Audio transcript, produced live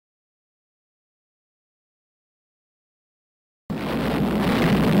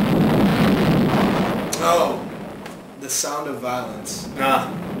Oh, The Sound of Violence.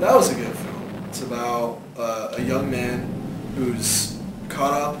 Nah. That was a good film. It's about a young man who's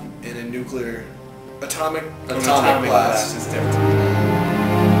caught up in a atomic blast. Is different.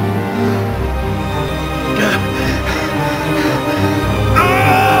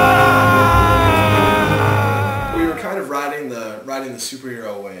 We were kind of riding the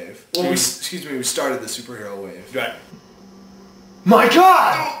superhero wave. Well, we started the superhero wave. Right. My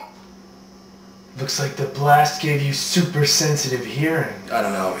God! Looks like the blast gave you super sensitive hearing. I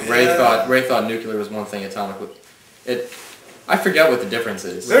don't know. Yeah. Ray thought nuclear was one thing, atomic was... I forget what the difference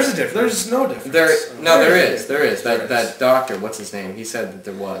is. There's a difference. There's no difference. There is. That doctor, what's his name? He said that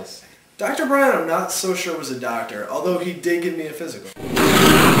there was. Dr. Brian, I'm not so sure was a doctor, although he did give me a physical.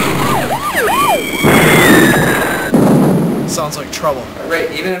 Sounds like trouble. Right,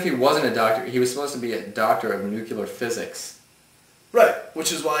 even if he wasn't a doctor, he was supposed to be a doctor of nuclear physics. Right,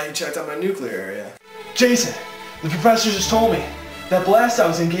 which is why he checked out my nuclear area. Jason, the professor just told me that blast I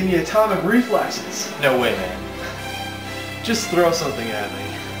was in gave me atomic reflexes. No way, man. Just throw something at me.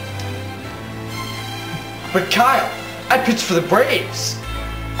 But Kyle, I pitched for the Braves.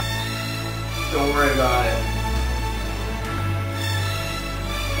 Don't worry about it.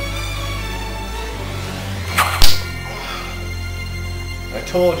 I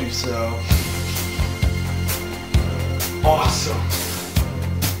told you so. Awesome.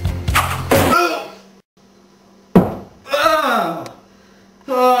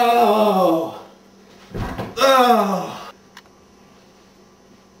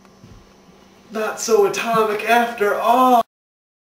 Not so atomic after all.